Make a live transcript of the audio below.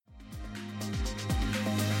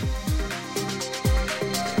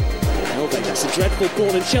It's a dreadful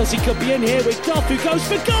ball, and Chelsea could be in here with Duff, who goes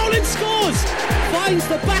for goal and scores! Finds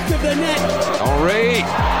the back of the net. Henry!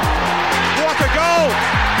 What a goal!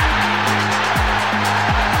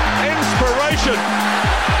 Inspiration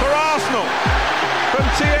for Arsenal from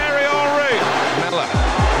Thierry Henry. Miller,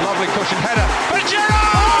 lovely cushion header. But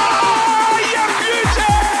Giroud! You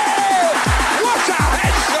beauty! What a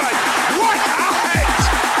head, son! What a head!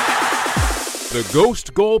 The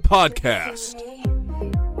Ghost Goal Podcast.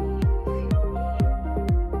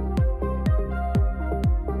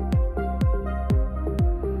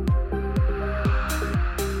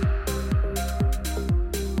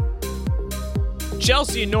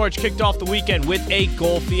 Chelsea and Norwich kicked off the weekend with a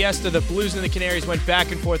goal fiesta. The Blues and the Canaries went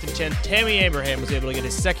back and forth in 10. Tammy Abraham was able to get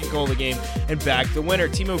his second goal of the game and bag the winner.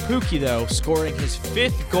 Timo Pukki, though, scoring his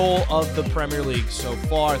fifth goal of the Premier League so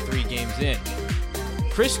far, 3 games in.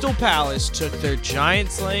 Crystal Palace took their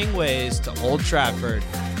giant-slaying ways to Old Trafford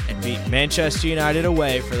and beat Manchester United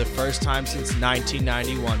away for the first time since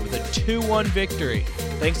 1991 with a 2-1 victory,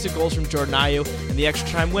 thanks to goals from Jordan Ayew and the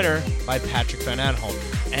extra-time winner by Patrick Van Aanholt.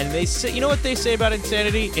 And they say, you know what they say about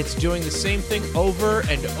insanity? It's doing the same thing over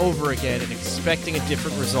and over again and expecting a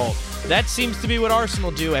different result. That seems to be what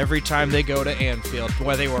Arsenal do every time they go to Anfield,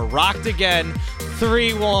 where they were rocked again,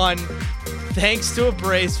 3-1, thanks to a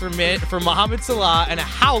brace for Mohamed Salah and a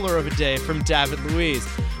howler of a day from David Luiz.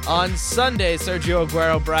 On Sunday, Sergio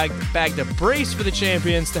Aguero bagged a brace for the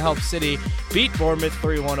champions to help City beat Bournemouth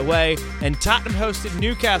 3-1 away, and Tottenham hosted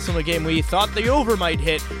Newcastle in a game we thought the over might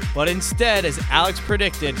hit, but instead, as Alex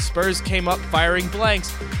predicted, Spurs came up firing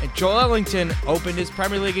blanks, and Joel Ellington opened his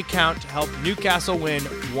Premier League account to help Newcastle win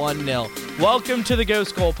 1-0. Welcome to the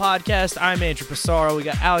Ghost Goal Podcast. I'm Andrew Pissarro. We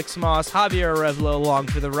got Alex Moss, Javier Arevalo along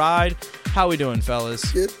for the ride. How we doing,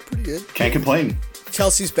 fellas? Good, pretty good. Can't complain.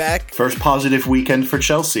 Chelsea's back. First positive weekend for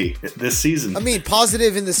Chelsea this season. I mean,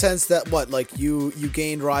 positive in the sense that you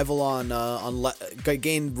gained ground on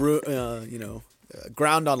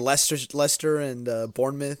Leicester and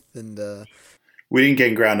Bournemouth, and we didn't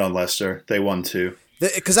gain ground on Leicester. They won too.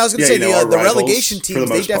 Because I was going to say the relegation teams,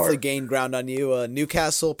 they definitely gained ground on you.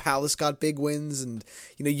 Newcastle, Palace got big wins, and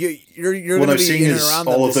you're going to be in and around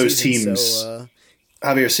them all this of those season, teams. So,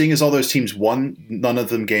 Javier, seeing as all those teams won, none of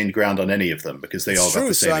them gained ground on any of them because they all got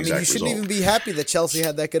the same exact result. You shouldn't even be happy that Chelsea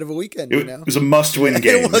had that good of a weekend. It was a must-win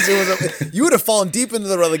game. You would have fallen deep into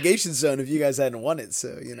the relegation zone if you guys hadn't won it.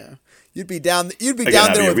 So you'd be down. You'd be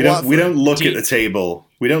down there with Watford. We don't look at the table.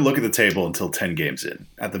 We don't look at the table until 10 games in,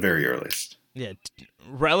 at the very earliest. Yeah,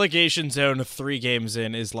 relegation zone of 3 games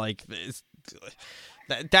in is like this.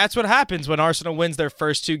 That's what happens when Arsenal wins their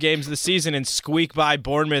first 2 games of the season and squeak by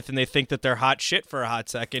Bournemouth, and they think that they're hot shit for a hot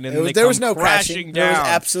second, and there was no crashing. There was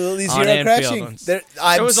absolutely zero crashing. There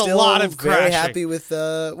was a lot of crashing. Very happy with.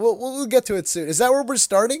 We'll get to it soon. Is that where we're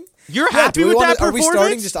starting? You're happy with that performance? Are we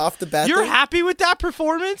starting just off the bat? You're happy with that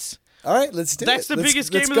performance? All right, let's do it. That's the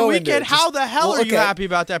biggest game of the weekend. How the hell are you happy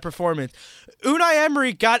about that performance? Unai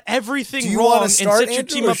Emery got everything wrong and set your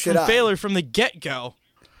team up for failure from the get-go.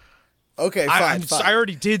 Okay, fine. I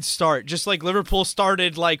already did start, just like Liverpool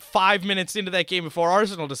started like 5 minutes into that game before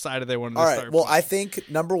Arsenal decided they wanted to start. All right, well, I think,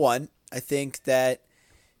 number one, that...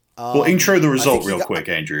 intro the result real quick,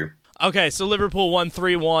 Andrew. Okay, so Liverpool won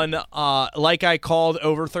 3-1. Like I called,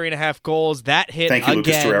 over 3.5 goals. That hit Thank you,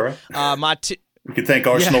 again. Lucas Torreira. We could thank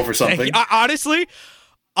Arsenal for something.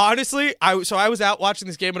 Honestly, I was out watching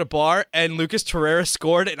this game at a bar, and Lucas Torreira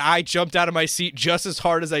scored, and I jumped out of my seat just as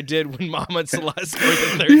hard as I did when Mohamed Salah scored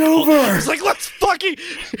the third goal. I was like, let's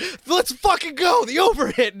fucking go, the over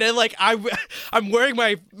hit. And then I'm wearing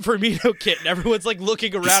my Firmino kit, and everyone's like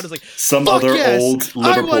looking around. It's like some other old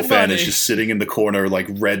Liverpool fan is just sitting in the corner, like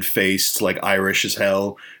red faced, like Irish as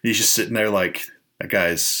hell. He's just sitting there like, that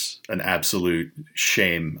guy's an absolute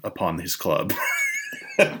shame upon his club.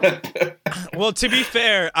 Well, to be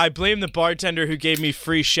fair, I blame the bartender who gave me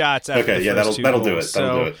free shots after the first 2 that'll goals.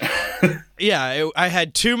 do it. Yeah, I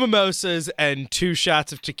had 2 mimosas and 2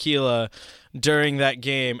 shots of tequila during that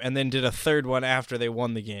game, and then did a third one after they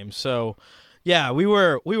won the game. So, yeah, we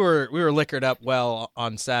were liquored up well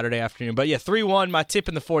on Saturday afternoon. But yeah, 3-1. My tip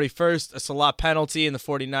in the 41st, a Salah penalty in the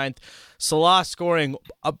 49th. Salah scoring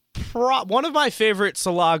one of my favorite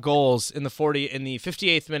Salah goals in the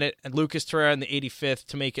 58th minute, and Lucas Torreira in the 85th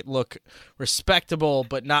to make it look respectable,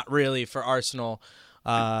 but not really for Arsenal.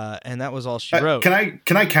 And that was all she wrote. Can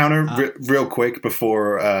I counter real quick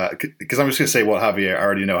before because I'm just going to say what I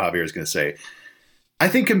already know Javier is going to say. I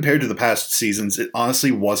think compared to the past seasons, it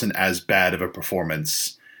honestly wasn't as bad of a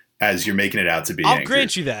performance as you're making it out to be. I'll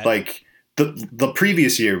grant you that. Like the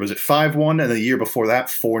previous year, was it 5-1, and the year before that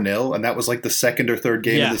 4-0, and that was like the second or third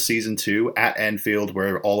game of the season too, at Anfield,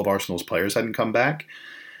 where all of Arsenal's players hadn't come back.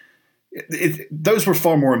 Those were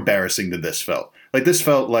far more embarrassing than this felt. Like, this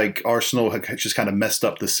felt like Arsenal had just kind of messed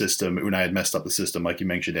up the system. Unai had messed up the system, like you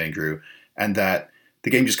mentioned, Andrew, and that the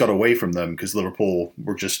game just got away from them because Liverpool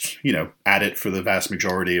were just, at it for the vast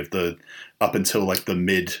majority of up until like the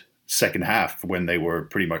mid second half, when they were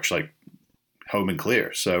pretty much like home and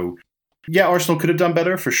clear. So yeah, Arsenal could have done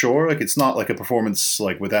better for sure. Like, it's not like a performance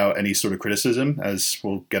like without any sort of criticism, as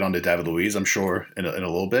we'll get on to David Luiz, I'm sure, in a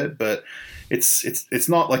little bit. But it's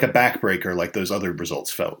not like a backbreaker like those other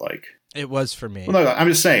results felt like. It was for me. Well, no, I'm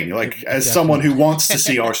just saying, like, as someone who wants to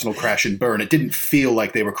see Arsenal crash and burn, it didn't feel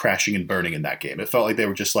like they were crashing and burning in that game. It felt like they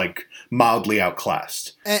were just like mildly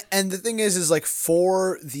outclassed. And the thing is like,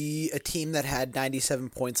 for a team that had 97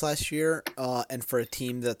 points last year, and for a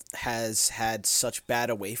team that has had such bad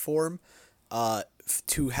away form,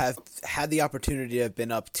 to have had the opportunity to have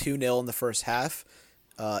been up 2-0 in the first half,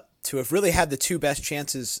 to have really had the two best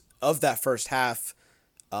chances of that first half.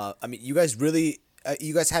 I mean, you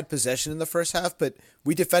guys had possession in the first half, but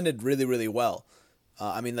we defended really, really well.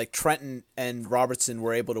 I mean, like, Trenton and Robertson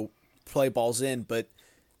were able to play balls in, but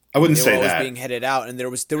I wouldn't say they were that always being headed out, and there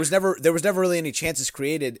was never really any chances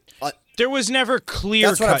created. There was never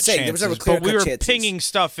clear-cut chances. There was never clear-cut chances. But we were pinging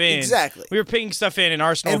stuff in. Exactly. We were pinging stuff in, and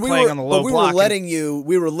Arsenal playing on the low block.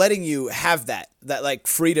 We were letting you have that like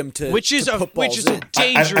freedom to which is a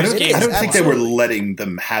dangerous game. I don't think they were letting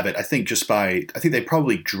them have it. I think they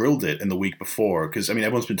probably drilled it in the week before, because I mean,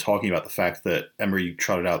 everyone's been talking about the fact that Emery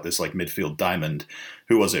trotted out this like midfield diamond.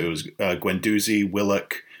 Who was it? It was Guendouzi,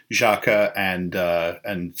 Willock, Xhaka, and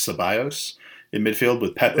Ceballos in midfield,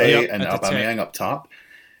 with Pepe and Aubameyang up top.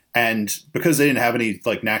 And because they didn't have any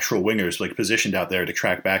like natural wingers like positioned out there to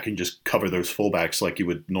track back and just cover those fullbacks like you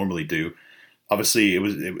would normally do, obviously it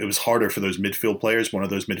was harder for those midfield players, one of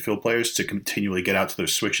those midfield players, to continually get out to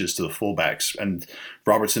those switches to the fullbacks. And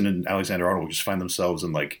Robertson and Alexander-Arnold just find themselves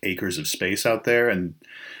in like acres of space out there. And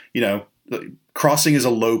crossing is a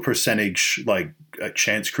low percentage like a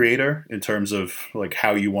chance creator in terms of like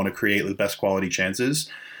how you want to create the best quality chances.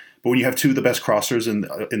 But when you have two of the best crossers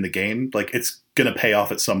in the game, like, it's going to pay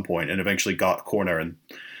off at some point. And eventually got a corner, and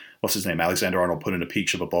what's his name? Alexander-Arnold put in a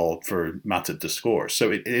peach of a ball for Matip to score.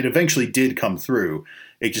 So it eventually did come through.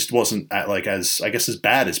 It just wasn't as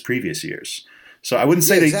bad as previous years. So I wouldn't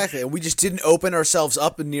say exactly. And we just didn't open ourselves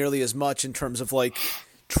up nearly as much in terms of like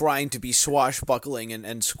trying to be swashbuckling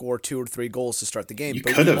and score 2 or 3 goals to start the game.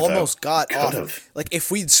 But we almost got off. Like, if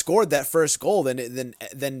we'd scored that first goal, then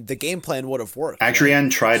the game plan would have worked. Adrian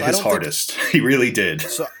tried his hardest. He really did.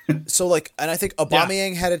 So like, and I think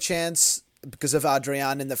Aubameyang had a chance because of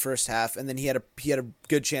Adrian in the first half, and then he had a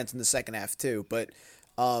good chance in the second half too. But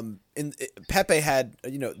Pepe had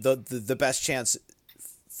the best chance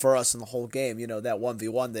for us in the whole game. That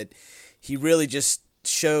 1v1 that he really just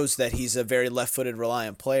shows that he's a very left-footed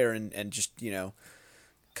reliant player, and just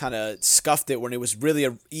kind of scuffed it when it was really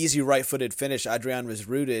a easy right-footed finish. Adrian was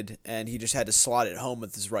rooted, and he just had to slot it home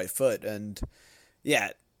with his right foot. And yeah,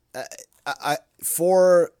 I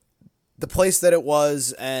for the place that it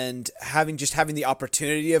was, and having the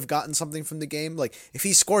opportunity to have gotten something from the game, like, if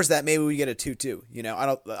he scores that, maybe we get a 2-2.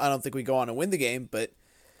 I don't think we go on and win the game, but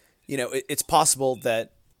it's possible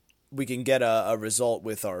that we can get a result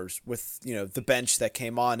with the bench that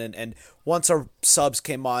came on. And once our subs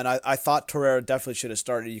came on, I thought Torreira definitely should have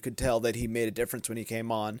started. You could tell that he made a difference when he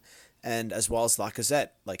came on, and as well as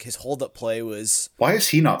Lacazette. Like, his hold-up play was... Why is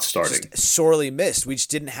he not starting? Just sorely missed. We just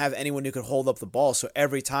didn't have anyone who could hold up the ball, so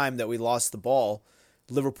every time that we lost the ball,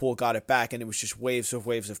 Liverpool got it back, and it was just waves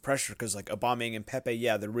of pressure, because like Aubameyang and Pepe,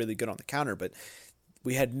 yeah, they're really good on the counter, but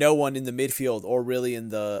we had no one in the midfield or really in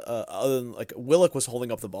the other than like Willock was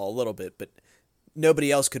holding up the ball a little bit, but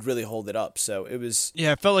nobody else could really hold it up. So it was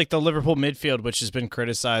it felt like the Liverpool midfield, which has been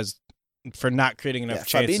criticized for not creating enough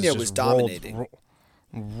chances. Fabinho was dominating.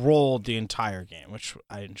 Rolled the entire game, which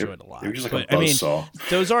I enjoyed a lot. It was like a buzzsaw.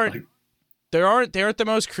 Those aren't they aren't the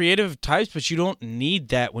most creative types, but you don't need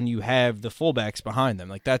that when you have the fullbacks behind them.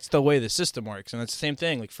 Like, that's the way the system works, and that's the same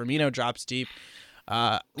thing. Like, Firmino drops deep.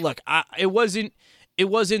 It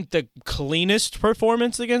wasn't the cleanest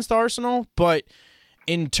performance against Arsenal, but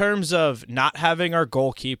in terms of not having our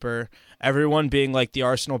goalkeeper, everyone being like the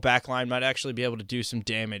Arsenal backline might actually be able to do some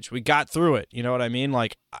damage. We got through it. You know what I mean?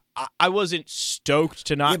 Like, I wasn't stoked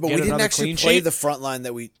to not get another clean sheet. But we didn't actually play the front line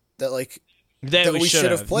that that we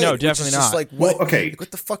should have played. No, definitely just not. Like, what, well, okay.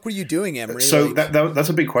 What the fuck were you doing, Emery? So like, that's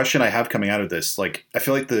a big question I have coming out of this. Like, I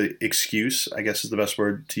feel like the excuse, I guess is the best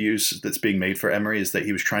word to use, that's being made for Emery is that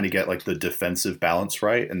he was trying to get like the defensive balance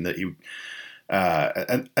right, and that he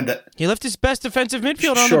and that he left his best defensive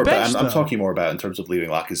midfielder on sure, the bench. but I'm talking more about in terms of leaving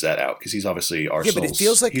Lacazette out because he's obviously Arsenal's. Yeah, but it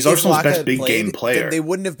feels like he's if Arsenal's Laka best had big played, game player. then they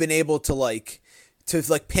wouldn't have been able to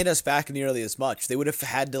pin us back nearly as much. They would have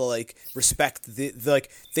had to like respect the like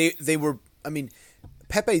they were. I mean,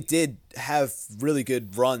 Pepe did have really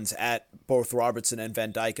good runs at both Robertson and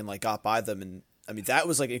Van Dijk and like got by them, and I mean that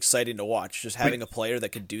was like exciting to watch. Just having a player that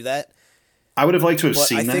could do that. I would have liked to have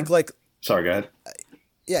seen I that. think like. Sorry, go ahead.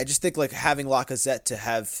 Yeah, I just think like having Lacazette to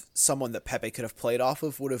have someone that Pepe could have played off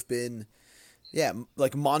of would have been,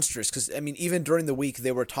 like monstrous. Because I mean, even during the week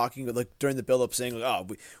they were talking like during the build-up saying like, oh,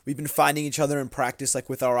 we've been finding each other in practice like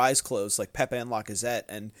with our eyes closed, like Pepe and Lacazette,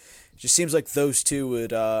 and it just seems like those two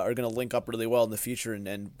are going to link up really well in the future,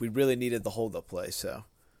 and we really needed the hold-up play. So,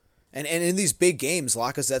 and in these big games,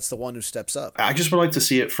 Lacazette's the one who steps up. I just would like to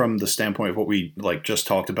see it from the standpoint of what we like just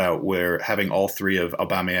talked about, where having all three of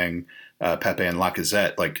Aubameyang, Pepe and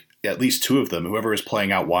Lacazette, like at least two of them, whoever is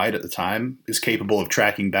playing out wide at the time, is capable of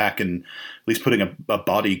tracking back and at least putting a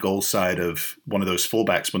body goal side of one of those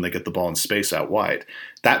fullbacks when they get the ball in space out wide.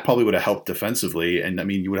 That probably would have helped defensively, and I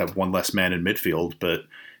mean, you would have one less man in midfield, but it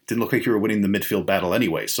didn't look like you were winning the midfield battle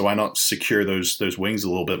anyway. So why not secure those wings a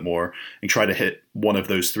little bit more and try to hit one of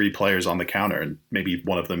those three players on the counter, and maybe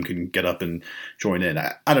one of them can get up and join in.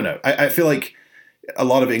 I don't know. I feel like a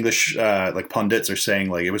lot of English like pundits are saying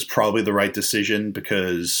like it was probably the right decision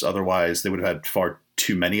because otherwise they would have had far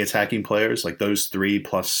too many attacking players, like those three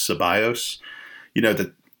plus Ceballos. You know,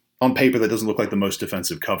 that on paper that doesn't look like the most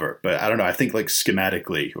defensive cover, but I don't know. I think like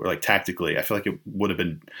schematically or like tactically, I feel like it would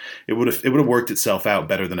have worked itself out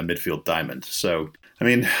better than a midfield diamond. So I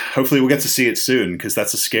mean, hopefully we'll get to see it soon because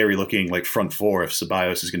that's a scary looking like front four. If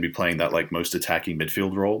Ceballos is going to be playing that like most attacking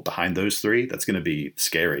midfield role behind those three, that's going to be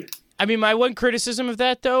scary. I mean, my one criticism of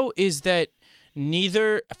that, though, is that like,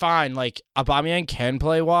 Aubameyang can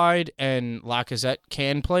play wide and Lacazette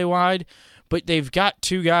can play wide, but they've got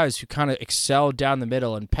two guys who kind of excel down the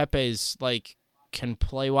middle, and Pepe's, like, can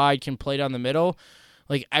play wide, can play down the middle.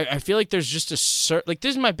 Like, I feel like there's just this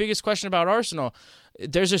is my biggest question about Arsenal.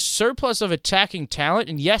 There's a surplus of attacking talent,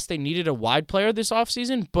 and yes, they needed a wide player this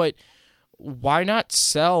offseason, but why not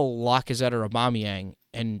sell Lacazette or Aubameyang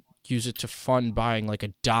and use it to fund buying like a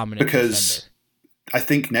dominant defender? I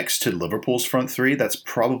think next to Liverpool's front three, that's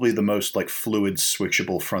probably the most like fluid,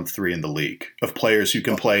 switchable front three in the league of players who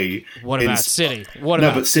can play. What about City?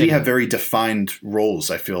 But City have very defined roles.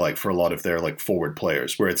 I feel like for a lot of their like forward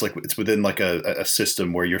players, where it's like it's within like a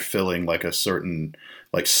system where you're filling like a certain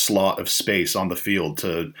like slot of space on the field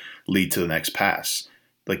to lead to the next pass.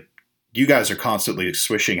 Like you guys are constantly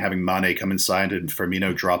swishing, having Mane come inside and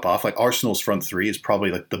Firmino drop off. Like Arsenal's front three is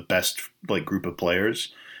probably like the best like group of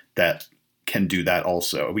players that can do that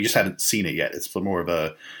also. We just haven't seen it yet. It's more of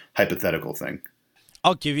a hypothetical thing.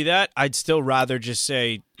 I'll give you that. I'd still rather just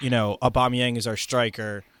say, Aubameyang is our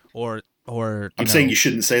striker or I'm saying you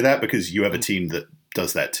shouldn't say that because you have a team that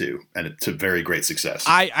does that too, and it's a very great success.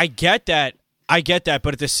 I get that. But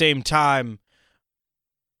at the same time,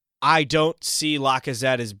 I don't see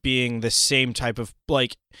Lacazette as being the same type of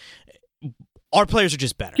like. Our players are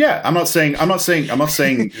just better. Yeah, I'm not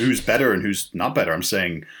saying who's better and who's not better. I'm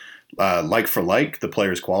saying like for like the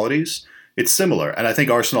players' qualities, it's similar. And I think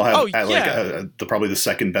Arsenal have probably the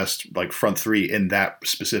second best like front three in that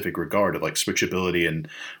specific regard of like switchability and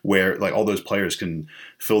where like all those players can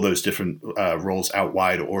fill those different roles out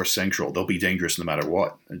wide or central. They'll be dangerous no matter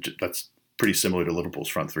what. That's pretty similar to Liverpool's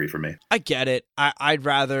front three for me. I get it. I'd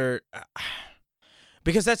rather.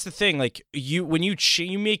 Because that's the thing, like when you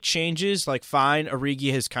make changes, like fine,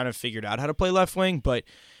 Origi has kind of figured out how to play left wing, but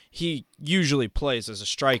he usually plays as a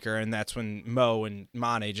striker, and that's when Mo and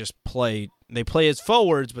Mane just play. They play as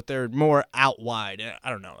forwards, but they're more out wide. I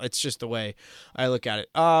don't know. It's just the way I look at it.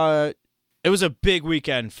 It was a big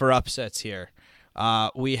weekend for upsets here.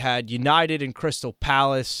 We had United and Crystal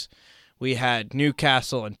Palace. We had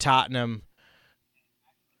Newcastle and Tottenham.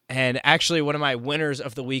 And actually, one of my winners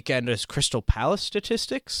of the weekend is Crystal Palace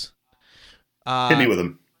statistics. Hit me with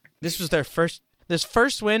them. This was their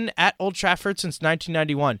first win at Old Trafford since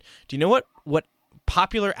 1991. Do you know what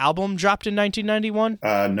popular album dropped in 1991?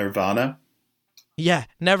 Nirvana. Yeah,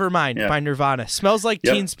 Nevermind by Nirvana. Smells Like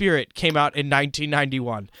Teen Spirit came out in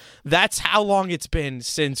 1991. That's how long it's been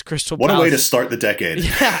since Crystal Palace. What a way to start the decade.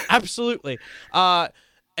 Yeah, absolutely.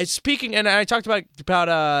 Speaking, and I talked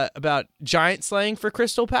about giant slaying for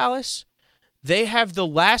Crystal Palace. They have the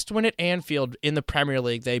last win at Anfield in the Premier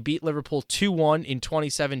League. They beat Liverpool 2-1 in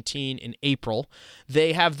 2017 in April.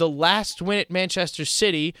 They have the last win at Manchester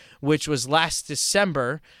City, which was last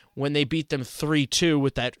December when they beat them 3-2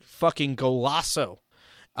 with that fucking golazo.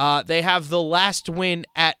 They have the last win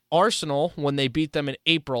at Arsenal when they beat them in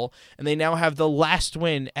April, and they now have the last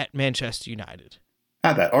win at Manchester United.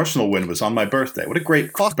 That Arsenal win was on my birthday. What a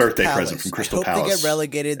great birthday present from Crystal Palace. I hope they get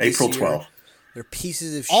relegated this April year. 12th. They're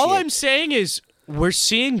pieces of shit. All I'm saying is we're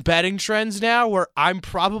seeing betting trends now where I'm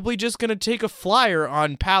probably just going to take a flyer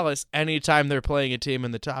on Palace anytime they're playing a team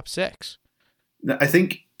in the top 6. I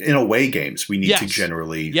think in away games we need to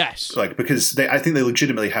generally because I think they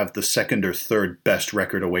legitimately have the second or third best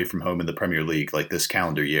record away from home in the Premier League like this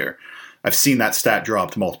calendar year. I've seen that stat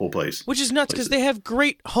dropped multiple places. Which is nuts because they have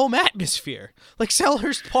great home atmosphere. Like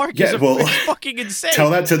Selhurst Park is fucking insane.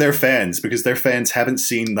 Tell that to their fans because their fans haven't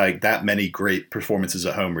seen like that many great performances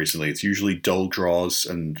at home recently. It's usually dull draws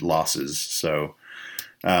and losses. So,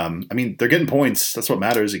 I mean, they're getting points. That's what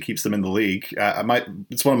matters. It keeps them in the league.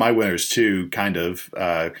 It's one of my winners too, kind of.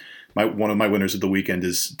 One of my winners of the weekend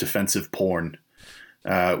is defensive porn.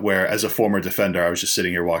 Where as a former defender, I was just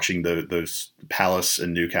sitting here watching those Palace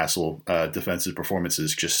and Newcastle defensive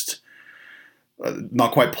performances, just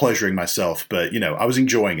not quite pleasuring myself, but I was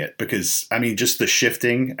enjoying it because I mean, just the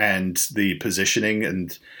shifting and the positioning,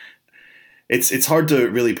 and it's hard to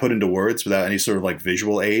really put into words without any sort of like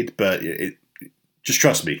visual aid, but just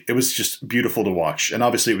trust me, it was just beautiful to watch, and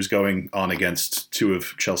obviously it was going on against two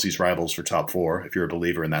of Chelsea's rivals for top 4, if you're a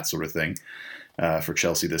believer in that sort of thing, for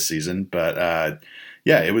Chelsea this season, but.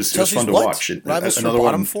 Yeah, it was fun to watch. Rivals for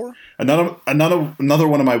bottom 4? Another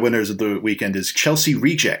one of my winners of the weekend is Chelsea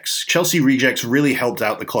Rejects. Chelsea Rejects really helped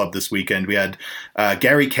out the club this weekend. We had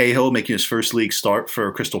Gary Cahill making his first league start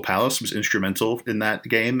for Crystal Palace, was instrumental in that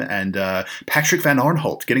game, and Patrick Van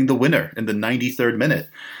Arnholt getting the winner in the 93rd minute.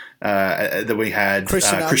 Then we had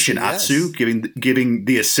Christian Atsu giving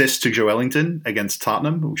the assist to Joelinton against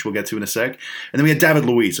Tottenham, which we'll get to in a sec. And then we had David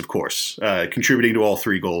Luiz, of course, contributing to all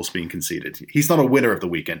 3 goals being conceded. He's not a winner of the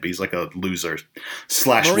weekend, but he's like a loser /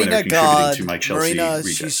 winner contributing to my Chelsea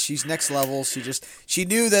reject. She's next level. She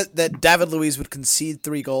knew that David Luiz would concede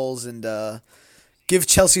 3 goals and give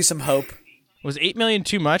Chelsea some hope. Was $8 million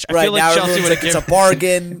too much? I feel like Chelsea would have given. It's a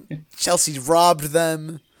bargain. Chelsea robbed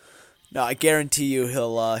them. No, I guarantee you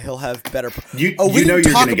he'll have better. We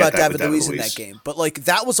didn't talk about David Luiz in that game, but like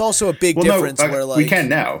that was also a big difference. Where like we can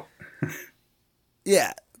now.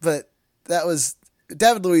 Yeah, but that was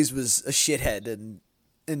David Luiz was a shithead,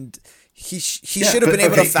 and he should have been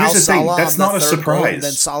able to foul Salah. That's not a surprise. And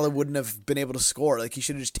then Salah wouldn't have been able to score. Like he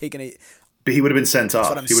should have just taken it. But he would have been sent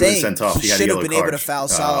off. That's what I'm saying. He should have been able to foul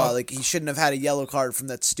Salah. Like he shouldn't have had a yellow card from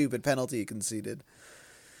that stupid penalty he conceded.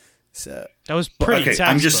 So that was pretty.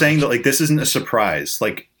 I'm just saying that like this isn't a surprise.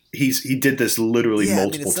 Like he did this literally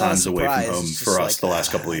multiple times away from home for us the last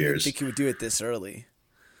couple of years. I didn't think he would do it this early.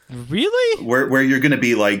 Really? Where you're going to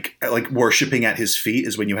be like worshipping at his feet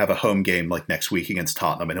is when you have a home game like next week against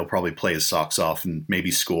Tottenham, and he'll probably play his socks off and maybe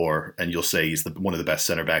score, and you'll say he's one of the best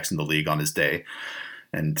center backs in the league on his day.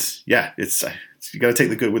 And yeah, you got to take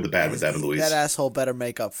the good with the bad with David Luiz. That asshole better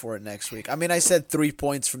make up for it next week. I mean, I said 3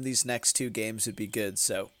 points from these next 2 games would be good,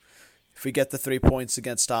 so. If we get the 3 points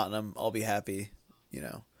against Tottenham, I'll be happy.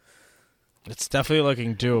 It's definitely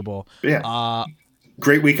looking doable. Yeah.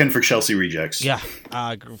 Great weekend for Chelsea Rejects. Yeah,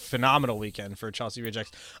 phenomenal weekend for Chelsea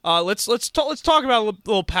Rejects. Let's talk about a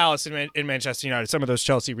little Palace in Manchester United. Some of those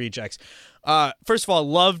Chelsea Rejects. First of all,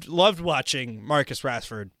 loved watching Marcus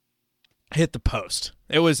Rashford hit the post.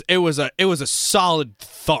 It was a solid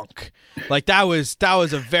thunk. Like that was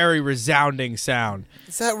a very resounding sound.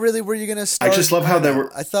 Is that really where you're gonna start? I just love how there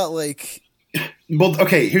were. I thought like. Well,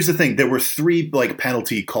 okay. Here's the thing. There were 3 like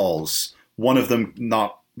penalty calls. One of them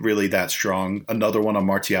not really that strong. Another one on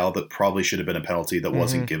Martial that probably should have been a penalty that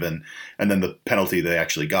wasn't given, and then the penalty they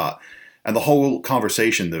actually got. And the whole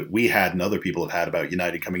conversation that we had and other people have had about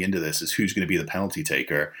United coming into this is who's going to be the penalty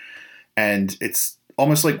taker, and it's.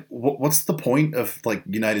 Almost like, what's the point of like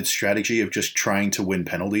United's strategy of just trying to win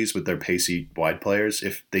penalties with their pacey wide players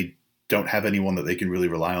if they don't have anyone that they can really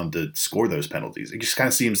rely on to score those penalties? It just kind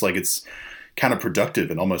of seems like it's counterproductive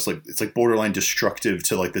and almost like it's like borderline destructive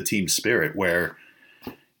to like the team spirit where,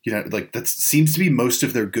 like that seems to be most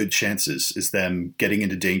of their good chances is them getting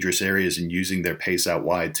into dangerous areas and using their pace out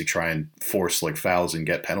wide to try and force like fouls and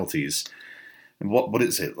get penalties. And what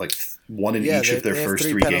is it, like 1 in each of their first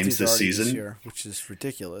 3 games this season? This year, which is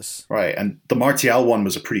ridiculous. Right, and the Martial one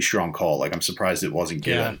was a pretty strong call. Like, I'm surprised it wasn't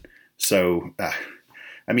given. Yeah. So,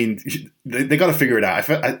 I mean, they got to figure it out.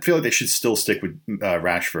 I feel like they should still stick with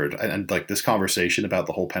Rashford. And like this conversation about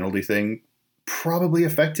the whole penalty thing probably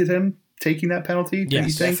affected him taking that penalty. Yes,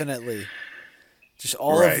 you think? Definitely. Just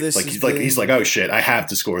all of this. He's like, oh shit, I have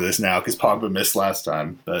to score this now because Pogba missed last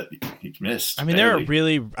time, but he missed. I mean, there are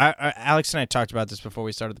really. Alex and I talked about this before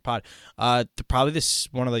we started the pod. Probably this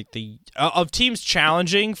one of like the of teams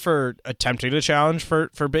challenging for attempting to challenge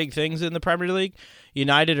for big things in the Premier League.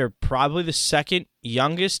 United are probably the second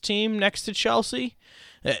youngest team next to Chelsea.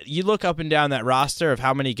 You look up and down that roster of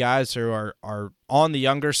how many guys who are on the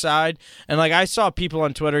younger side. And, like, I saw people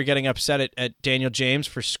on Twitter getting upset at Daniel James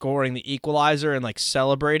for scoring the equalizer and, like,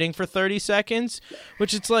 celebrating for 30 seconds,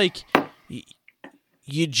 which it's like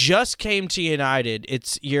you just came to United.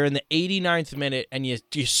 You're in the 89th minute, and you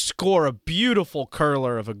score a beautiful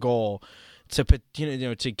curler of a goal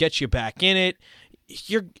to get you back in it.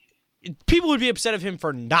 People would be upset of him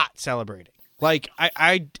for not celebrating. Like,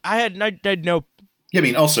 I had no... Yeah, I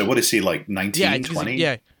mean, also, what is he, like, 19, 20?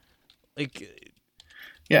 Yeah.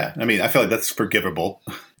 Yeah, I mean, I feel like that's forgivable.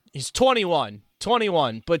 He's 21,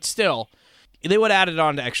 but still, they would add it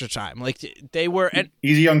on to extra time. Like, they were...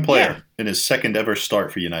 He's a young player in his second ever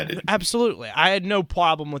start for United. Absolutely. I had no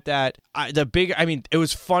problem with that. It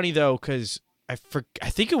was funny, though, because I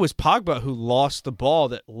think it was Pogba who lost the ball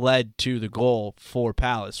that led to the goal for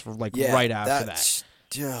Palace right after that.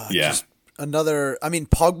 Yeah.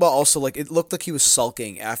 Pogba also, like, it looked like he was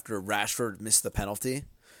sulking after Rashford missed the penalty.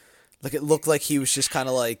 Like, it looked like he was just kind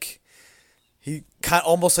of like, he kind of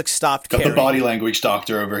almost like stopped caring. Got the body language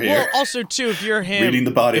doctor over here. Well, also, too, if you're him. Reading the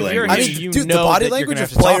body language. The body language of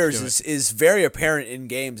players is very apparent in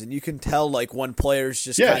games, and you can tell, like, when players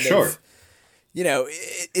just of,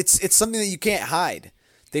 it's something that you can't hide.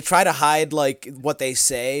 They try to hide, like, what they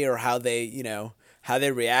say or how they, how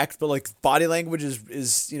they react, but like body language is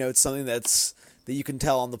it's something that you can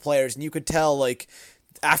tell on the players, and you could tell, like,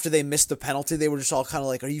 after they missed the penalty, they were just all kind of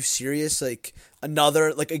like, "Are you serious? Like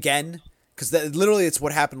another, like again?" Because literally, it's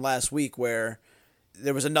what happened last week where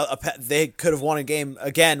there was they could have won a game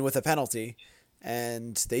again with a penalty,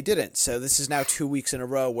 and they didn't. So this is now 2 weeks in a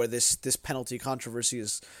row where this penalty controversy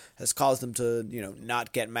has caused them to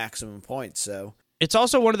not get maximum points. So it's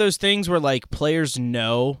also one of those things where, like, players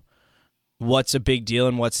know what's a big deal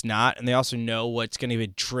and what's not, and they also know what's going to be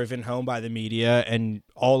driven home by the media and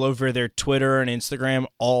all over their Twitter and Instagram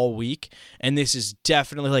all week. And this is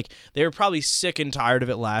definitely, like, they were probably sick and tired of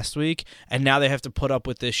it last week, and now they have to put up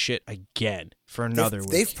with this shit again for another week.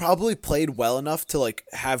 They've probably played well enough to, like,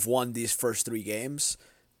 have won these first 3 games,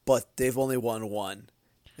 but they've only won 1,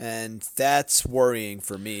 and that's worrying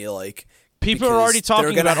for me. Like, people are already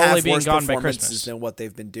talking about Ole being gone by Christmas than what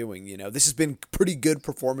they've been doing. This has been pretty good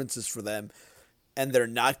performances for them, and they're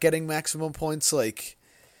not getting maximum points. Like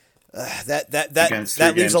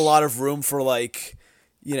that leaves a lot of room for, like,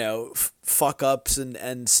 fuck ups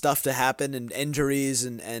and stuff to happen, and injuries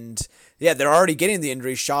and they're already getting the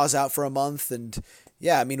injuries. Shaw's out for a month, and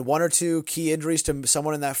 1 or 2 key injuries to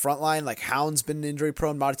someone in that front line. Like, Hound's been injury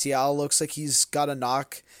prone. Martial looks like he's got a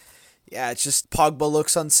knock. Yeah, it's just Pogba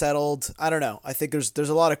looks unsettled. I don't know. I think there's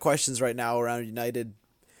a lot of questions right now around United,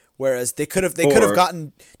 whereas they could have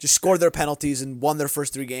scored their penalties and won their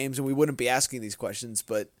first 3 games, and we wouldn't be asking these questions.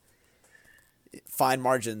 But fine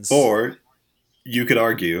margins. Or you could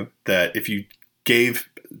argue that if you gave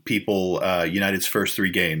people United's first 3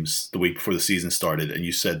 games the week before the season started, and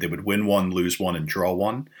you said they would win 1, lose 1, and draw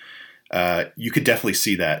 1, you could definitely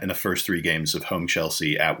see that in the first 3 games of home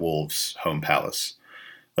Chelsea, at Wolves, home Palace.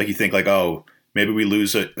 Like, you think, like, oh, maybe we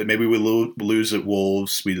lose it. Maybe we lose at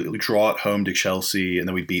Wolves. We draw at home to Chelsea, and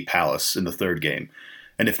then we beat Palace in the 3rd game.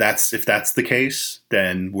 And if that's the case,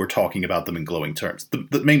 then we're talking about them in glowing terms.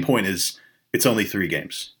 The main point is it's only 3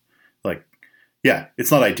 games. Like, yeah,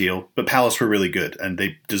 it's not ideal, but Palace were really good, and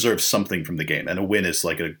they deserve something from the game. And a win is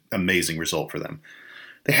like an amazing result for them.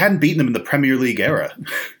 They hadn't beaten them in the Premier League era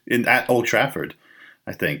at Old Trafford.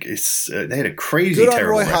 I think they had a crazy,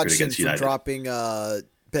 terrible record against United. For dropping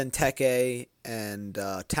Benteke and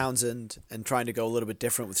Townsend, and trying to go a little bit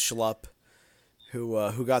different with Schlupp, who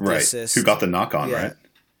got the assist, who got the knock on, right?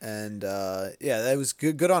 And that was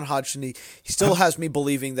good on Hodgson. He still has me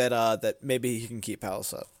believing that maybe he can keep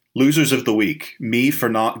Palace up. Losers of the week, me for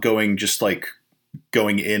not going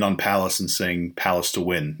in on Palace and saying Palace to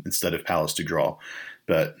win instead of Palace to draw,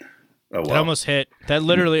 but oh well. That almost hit. That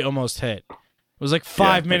literally almost hit. It was like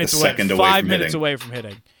 5 minutes away. 5 minutes away from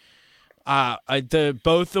hitting.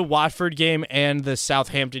 Both the Watford game and the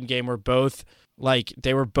Southampton game were both, like,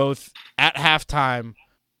 they were both at halftime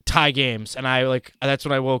tie games, and that's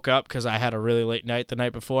when I woke up because I had a really late night the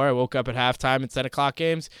night before. I woke up at halftime at 10 o'clock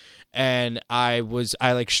games, and I was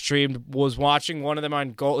watching one of them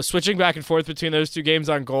on Gold, switching back and forth between those two games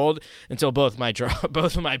on Gold until both of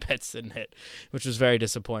my bets didn't hit, which was very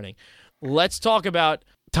disappointing. Let's talk about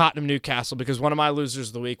Tottenham Newcastle, because one of my losers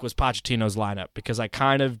of the week was Pochettino's lineup, because I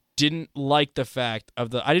kind of didn't like the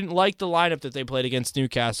lineup that they played against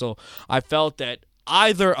Newcastle. I felt that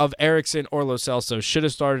either of Eriksen or Lo Celso should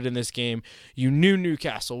have started in this game. You knew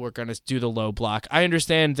Newcastle were going to do the low block. I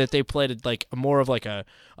understand that they played like more of like a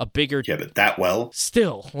bigger... Yeah, but that well?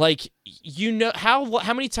 Still, like, you know, how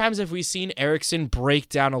many times have we seen Eriksen break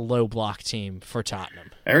down a low block team for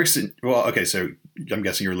Tottenham? Eriksen, well, okay, so I'm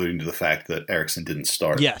guessing you're alluding to the fact that Eriksen didn't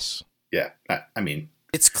start. Yes. Yeah, I mean...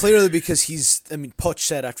 It's clearly because Poch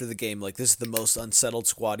said after the game, like, this is the most unsettled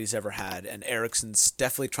squad he's ever had, and Eriksen's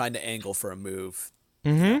definitely trying to angle for a move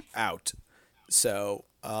out. So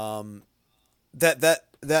that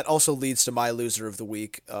also leads to my loser of the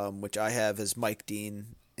week, which I have as Mike Dean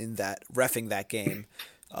in that reffing that game,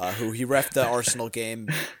 who he reffed the Arsenal game,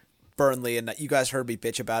 Burnley, and you guys heard me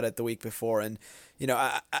bitch about it the week before, and you know,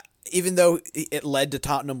 I even though it led to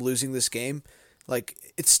Tottenham losing this game, like,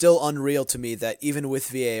 it's still unreal to me that even with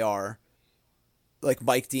VAR, like,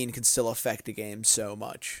 Mike Dean can still affect a game so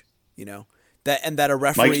much, you know, that a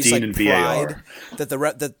referee's like pride, that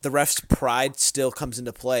the ref's pride still comes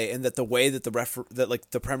into play, and that the way that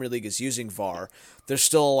the Premier League is using VAR, they're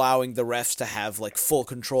still allowing the refs to have like full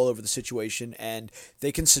control over the situation, and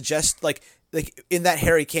they can suggest like in that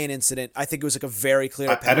Harry Kane incident, I think it was like a very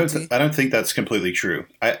clear penalty. I don't think that's completely true.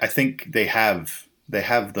 I think they have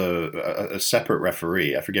a separate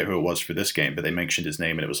referee. I forget who it was for this game, but they mentioned his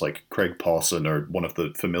name, and it was like Craig Pawson or one of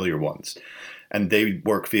the familiar ones. And they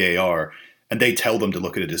work VAR, and they tell them to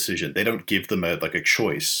look at a decision. They don't give them a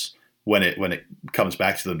choice when it comes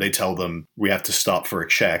back to them. They tell them we have to stop for a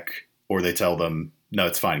check, or they tell them no,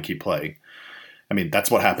 it's fine, keep playing. I mean,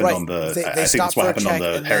 that's what happened on the. I think that's what happened on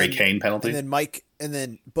the Harry Kane penalty.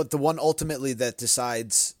 But the one ultimately that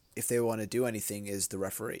decides if they want to do anything is the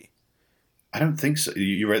referee. I don't think so.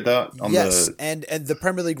 You read that? Yes, and the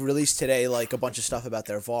Premier League released today like a bunch of stuff about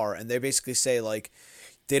their VAR, and they basically say like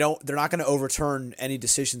they're not going to overturn any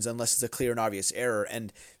decisions unless it's a clear and obvious error.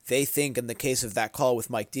 And they think in the case of that call with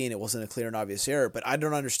Mike Dean, it wasn't a clear and obvious error. But I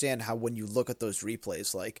don't understand how when you look at those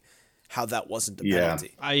replays, like how that wasn't a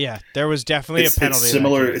penalty. Yeah, there was definitely a penalty.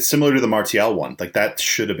 It's similar to the Martial one. Like that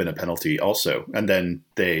should have been a penalty also, and then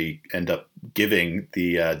they end up giving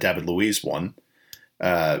the David Luiz one.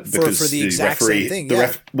 Because for the exact referee, same thing,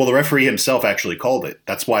 the referee himself actually called it.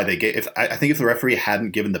 That's why they gave. I think if the referee hadn't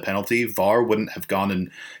given the penalty, VAR wouldn't have gone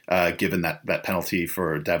and given that penalty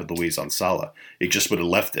for David Luiz on Salah. It just would have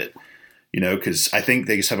left it, you know. Because I think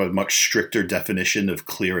they just have a much stricter definition of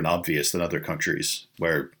clear and obvious than other countries,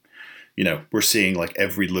 where, you know, we're seeing like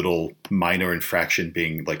every little minor infraction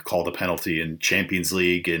being like called a penalty in Champions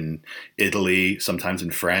League, in Italy, sometimes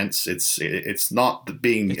in France. It's not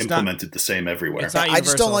being implemented the same everywhere. I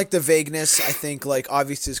just don't like the vagueness. I think like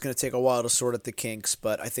obviously it's going to take a while to sort out the kinks,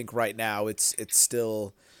 but I think right now it's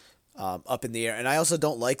still up in the air. And I also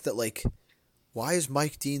don't like that. Like, why is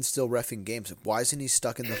Mike Dean still reffing games? Why isn't he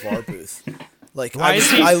stuck in the VAR booth? Like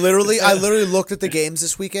I literally looked at the games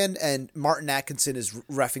this weekend, and Martin Atkinson is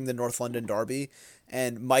reffing the North London derby,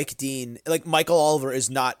 and Michael Oliver is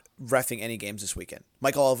not reffing any games this weekend.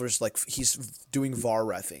 Michael Oliver's like he's doing VAR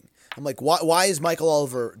reffing. I'm like, why is Michael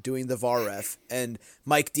Oliver doing the VAR ref, and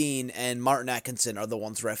Mike Dean and Martin Atkinson are the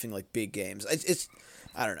ones reffing like big games? It's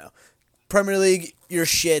I don't know. Premier League, you're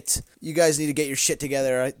shit. You guys need to get your shit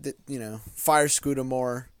together. Fire Scooter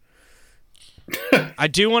more. I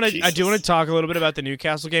do want to talk a little bit about the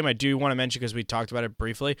Newcastle game. I do want to mention, because we talked about it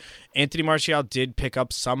briefly, Anthony Martial did pick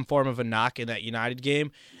up some form of a knock in that United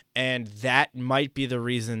game, and that might be the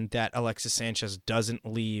reason that Alexis Sanchez doesn't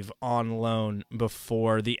leave on loan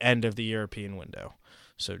before the end of the European window.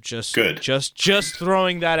 So just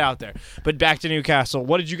throwing that out there. But back to Newcastle.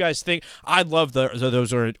 What did you guys think? I love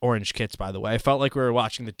those orange kits, by the way. I felt like we were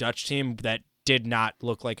watching the Dutch team that did not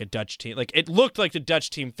look like a Dutch team. Like, it looked like the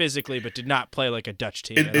Dutch team physically, but did not play like a Dutch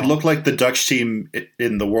team. It looked like the Dutch team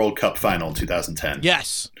in the World Cup final in 2010.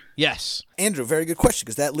 Yes. Andrew, very good question,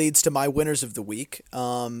 because that leads to my winners of the week.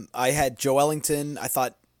 I had Joe Ellington. I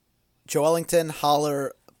thought Joe Ellington,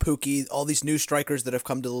 Haller, Pukki, all these new strikers that have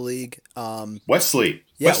come to the league. Wesley.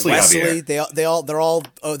 They've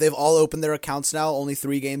all opened their accounts now. Only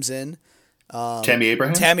 3 games in. Tammy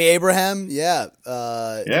Abraham, yeah.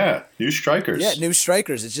 New strikers. Yeah, new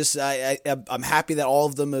strikers. It's just I'm happy that all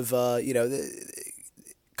of them have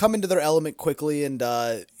come into their element quickly, and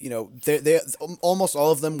they almost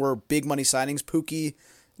all of them were big money signings. Pookie,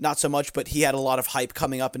 not so much, but he had a lot of hype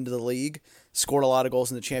coming up into the league. Scored a lot of goals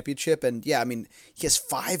in the championship, and yeah, I mean, he has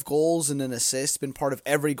 5 goals and an assist. Been part of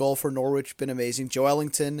every goal for Norwich. Been amazing. Joe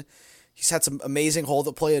Ellington, he's had some amazing hold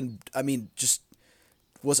up play, and I mean, just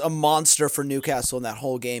was a monster for Newcastle in that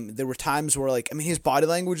whole game. There were times where, like, I mean, his body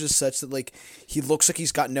language is such that, like, he looks like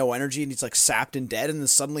he's got no energy and he's like sapped and dead, and then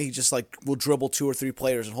suddenly he just like will dribble 2 or 3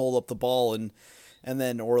 players and hold up the ball and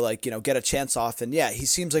then or like get a chance off. And yeah, he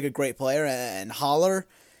seems like a great player. And Haller,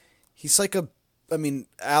 he's like I mean,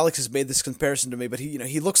 Alex has made this comparison to me, but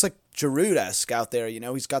he looks like Giroud-esque out there.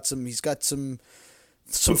 He's got some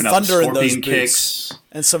thunder in those boots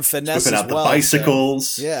and some finesse as well. The bicycles.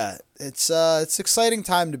 So, yeah, it's exciting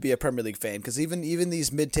time to be a Premier League fan, because even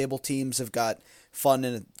these mid-table teams have got fun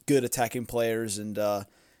and good attacking players, and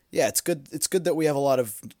yeah, it's good. It's good that we have a lot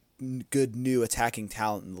of good new attacking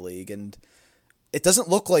talent in the league, and it doesn't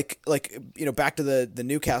look like back to the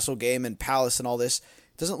Newcastle game and Palace and all this.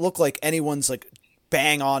 It doesn't look like anyone's like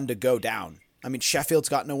bang on to go down. I mean, Sheffield's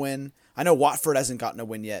gotten a win. I know Watford hasn't gotten a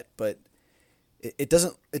win yet, but it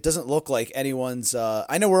doesn't look like anyone's.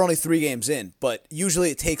 I know we're only 3 games in, but usually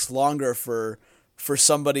it takes longer for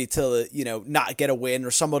somebody to not get a win,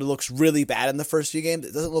 or somebody looks really bad in the first few games.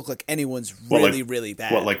 It doesn't look like anyone's really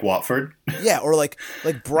bad. What, like Watford? Yeah, or like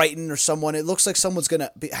Brighton or someone. It looks like someone's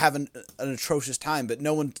gonna be having an atrocious time, but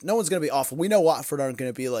no one's gonna be awful. We know Watford aren't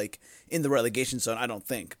gonna be like in the relegation zone, I don't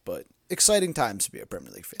think, but exciting times to be a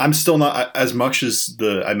Premier League fan. I'm still not, as much as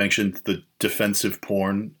I mentioned the defensive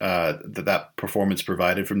porn that performance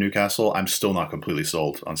provided from Newcastle, I'm still not completely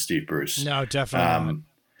sold on Steve Bruce. No, definitely not.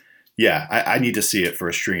 Yeah, I need to see it for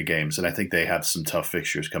a string of games, and I think they have some tough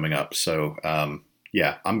fixtures coming up. So,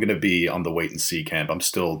 yeah, I'm going to be on the wait-and-see camp. I'm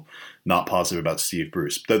still not positive about Steve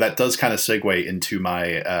Bruce, though that does kind of segue into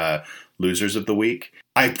my losers of the week.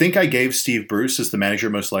 I think I gave Steve Bruce as the manager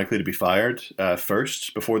most likely to be fired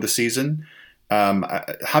first before the season.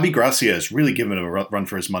 Javi Gracia has really given him a run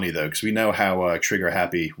for his money, though, because we know how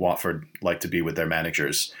trigger-happy Watford like to be with their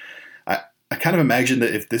managers. I kind of imagine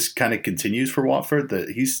that if this kind of continues for Watford, that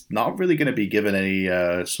he's not really going to be given any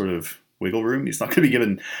sort of wiggle room. He's not going to be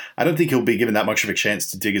given. I don't think he'll be given that much of a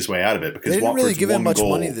chance to dig his way out of it, because they didn't Watford's really give him much goal,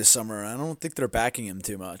 money this summer. I don't think they're backing him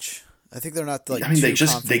too much. I think they're not like. I mean, they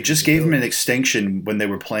just gave him an extension when they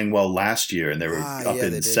were playing well last year, and they were up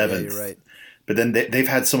in 7th. Yeah, you're right. But then they've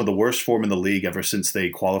had some of the worst form in the league ever since they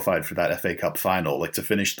qualified for that FA Cup final. Like, to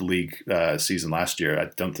finish the league season last year, I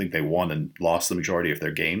don't think they won and lost the majority of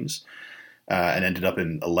their games. And ended up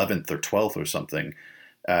in 11th or 12th or something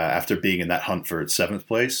after being in that hunt for 7th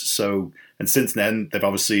place. So, and since then, they've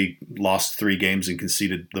obviously lost 3 games and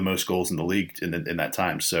conceded the most goals in the league in that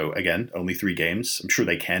time. So, again, only 3 games. I'm sure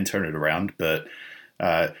they can turn it around, but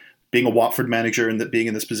being a Watford manager and being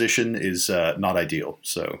in this position is not ideal.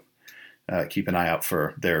 So, keep an eye out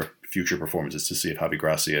for their future performances to see if Javi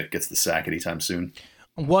Gracia gets the sack anytime soon.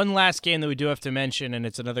 One last game that we do have to mention, and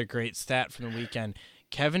it's another great stat from the weekend.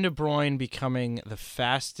 Kevin De Bruyne becoming the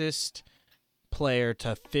fastest player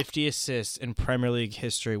to 50 assists in Premier League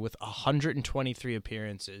history with 123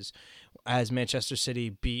 appearances, as Manchester City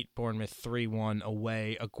beat Bournemouth 3-1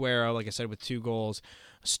 away. Aguero, like I said, with 2 goals,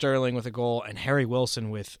 Sterling with a goal, and Harry Wilson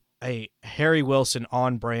with a Harry Wilson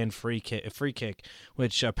on-brand free kick,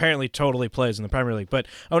 which apparently totally plays in the Premier League. But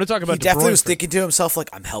I want to talk about. He definitely was thinking to himself,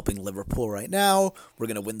 like, I'm helping Liverpool right now. We're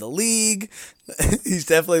gonna win the league. He's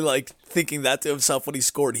definitely like thinking that to himself when he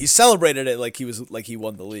scored. He celebrated it like he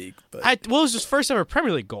won the league. But it was his first ever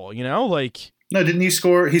Premier League goal. Like, no, didn't he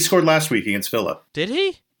score? He scored last week against Villa. Did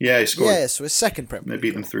he? Yeah, he scored. Yeah, so his second Premier League. They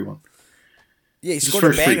beat them 3-1. Yeah, he scored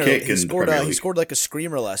a banger. He scored like a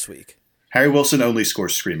screamer last week. Harry Wilson only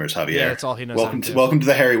scores screamers, Javier. Yeah, that's all he knows. Welcome to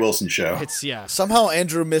the Harry Wilson show. Somehow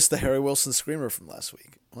Andrew missed the Harry Wilson screamer from last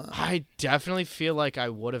week. Wow. I definitely feel like I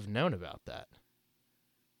would have known about that.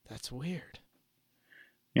 That's weird.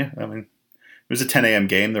 Yeah, I mean, it was a 10 a.m.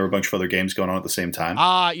 game. There were a bunch of other games going on at the same time.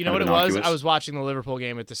 You know what it was? I was watching the Liverpool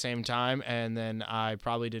game at the same time, and then I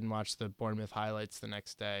probably didn't watch the Bournemouth highlights the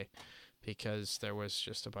next day because there was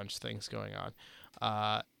just a bunch of things going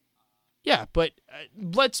on. Yeah, but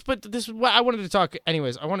this is what I wanted to talk.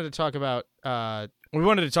 Anyways, I wanted to talk about. We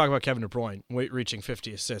wanted to talk about Kevin De Bruyne reaching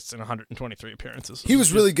 50 assists in 123 appearances. He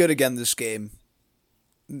was really good again this game.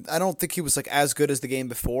 I don't think he was like as good as the game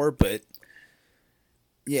before, but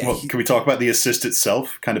yeah. Well, can we talk about the assist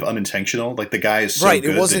itself? Kind of unintentional. Like, the guy is so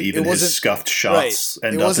good that even his scuffed shots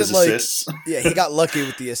end up as assists. Yeah, he got lucky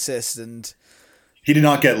with the assist, and he did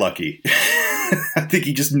not get lucky. I think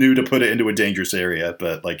he just knew to put it into a dangerous area,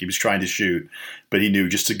 but like, he was trying to shoot, but he knew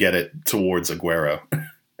just to get it towards Aguero.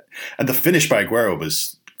 And the finish by Aguero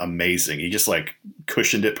was amazing. He just like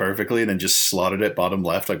cushioned it perfectly and then just slotted it bottom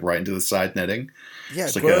left, like right into the side netting. Yeah,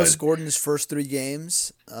 Aguero scored in his first 3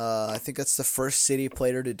 games. I think that's the first City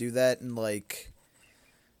player to do that in like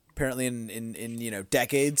apparently in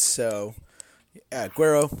decades. So yeah,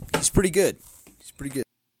 Aguero, he's pretty good.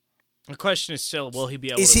 The question is still, will he be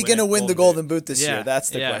able Is to he going to win the Golden Boot this year? That's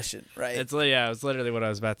the yeah. question, right? It's literally what I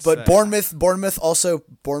was about to say. But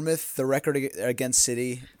Bournemouth, the record against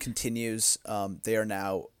City continues.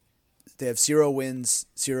 They have 0 wins,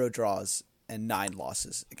 0 draws, and 9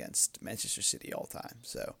 losses against Manchester City all time.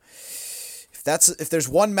 So if there's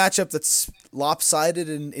one matchup that's lopsided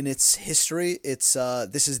in its history, it's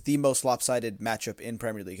this is the most lopsided matchup in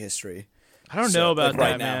Premier League history. I don't know about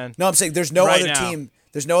that, man. No, I'm saying there's no other team.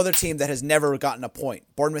 There's no other team that has never gotten a point.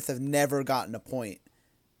 Bournemouth have never gotten a point.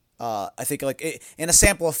 I think in a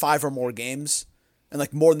sample of 5 or more games, and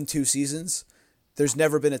like more than 2 seasons, there's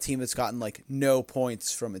never been a team that's gotten like no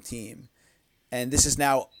points from a team. And this is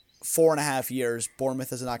now 4.5 years. Bournemouth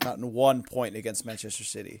has not gotten 1 point against Manchester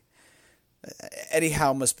City. Eddie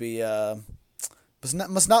Howe must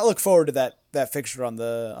not look forward to that fixture on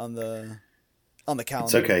the calendar.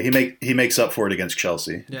 It's okay. He makes up for it against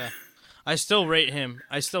Chelsea. Yeah. I still rate him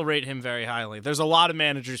very highly. There's a lot of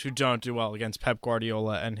managers who don't do well against Pep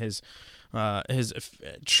Guardiola and his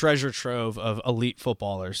treasure trove of elite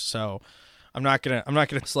footballers. So I'm not gonna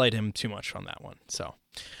slight him too much on that one. So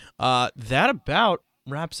that about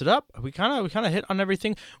wraps it up. We kind of hit on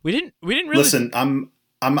everything. We didn't really listen. I'm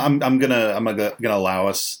gonna allow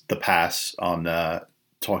us the pass on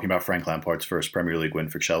talking about Frank Lampard's first Premier League win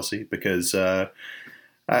for Chelsea because.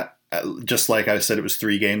 Just like I said, it was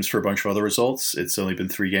 3 games for a bunch of other results. It's only been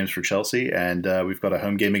 3 games for Chelsea, and we've got a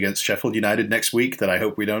home game against Sheffield United next week that I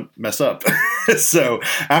hope we don't mess up. So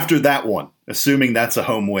after that one, assuming that's a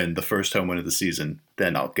home win, the first home win of the season,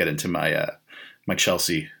 then I'll get into my my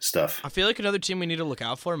Chelsea stuff. I feel like another team we need to look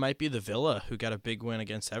out for might be the Villa, who got a big win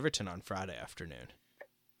against Everton on Friday afternoon.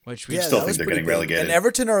 Which we still think they're getting relegated. And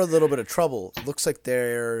Everton are a little bit of trouble. It looks like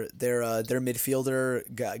their midfielder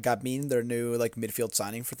Gabin, their new midfield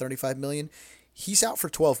signing for $35 million, he's out for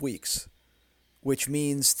 12 weeks, which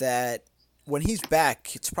means that when he's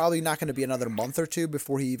back, it's probably not going to be another month or 2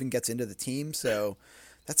 before he even gets into the team. So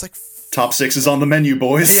that's like top 6 is on the menu,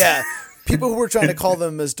 boys. Yeah, people who were trying to call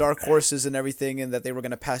them as dark horses and everything, and that they were going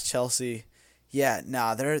to pass Chelsea. Yeah,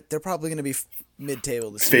 they're probably going to be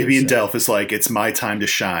mid-table this year. Fabian Delph is like, it's my time to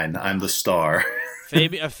shine. I'm the star.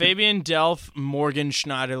 Fabian Delph, Morgan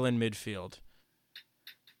Schneiderlin midfield.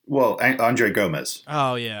 Well, Andre Gomez.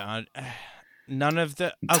 Oh, yeah. None of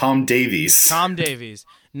the... Tom Davies.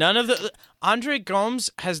 None of the... Andre Gomes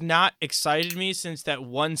has not excited me since that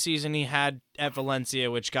one season he had at Valencia,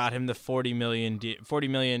 which got him the 40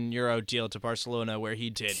 million euro deal to Barcelona, where he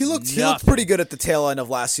did He looked pretty good at the tail end of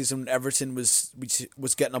last season when Everton was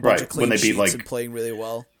getting a bunch of clean sheets and playing really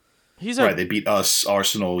well. They beat us,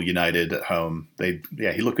 Arsenal, United at home.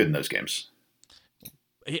 He looked good in those games.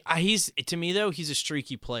 He's to me though, he's a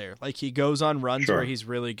streaky player. Like he goes on runs where he's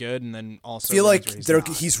really good, and then also I feel like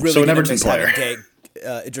he's really an Everton player.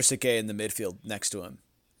 Idrissa Gueye in the midfield next to him.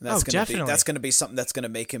 And definitely. That's going to be something that's going to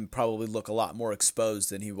make him probably look a lot more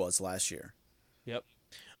exposed than he was last year. Yep.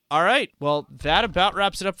 All right. Well, that about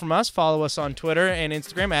wraps it up from us. Follow us on Twitter and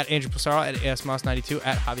Instagram at Andrew Pissarro, at ASMoss92,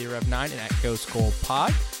 at JavierRev9, and at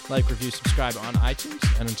GhostGoalPod. Like, review, subscribe on iTunes.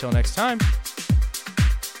 And until next time.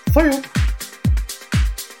 See you.